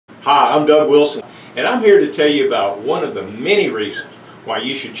Hi, I'm Doug Wilson, and I'm here to tell you about one of the many reasons why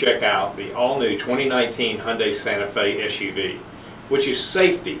you should check out the all-new 2019 Hyundai Santa Fe SUV, which is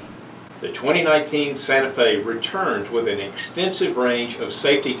safety. The 2019 Santa Fe returns with an extensive range of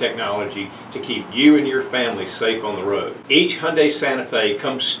safety technology to keep you and your family safe on the road. Each Hyundai Santa Fe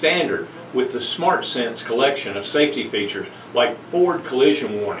comes standard with the Smart Sense collection of safety features like forward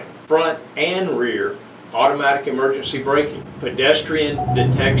collision warning, front and rear automatic emergency braking, pedestrian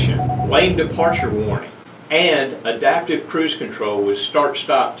detection, lane departure warning, and adaptive cruise control with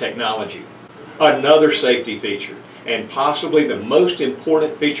start-stop technology. Another safety feature, and possibly the most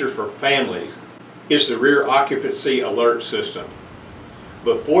important feature for families, is the rear occupancy alert system.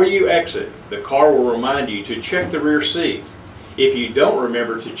 Before you exit, the car will remind you to check the rear seats. If you don't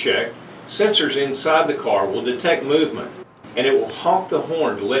remember to check, sensors inside the car will detect movement, and it will honk the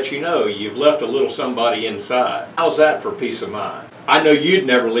horn to let you know you've left a little somebody inside. How's that for peace of mind? I know you'd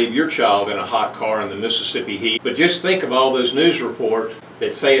never leave your child in a hot car in the Mississippi heat, but just think of all those news reports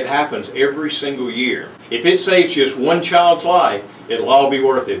that say it happens every single year. If it saves just one child's life, it'll all be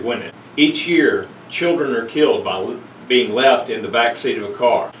worth it, wouldn't it? Each year, children are killed by being left in the back seat of a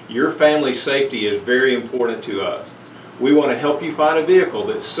car. Your family's safety is very important to us. We want to help you find a vehicle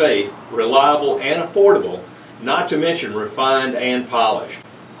that's safe, reliable, and affordable, not to mention refined and polished.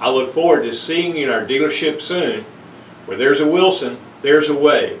 I look forward to seeing you in our dealership soon. Where there's a Wilson, there's a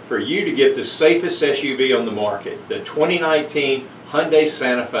way for you to get the safest SUV on the market, the 2019 Hyundai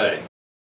Santa Fe.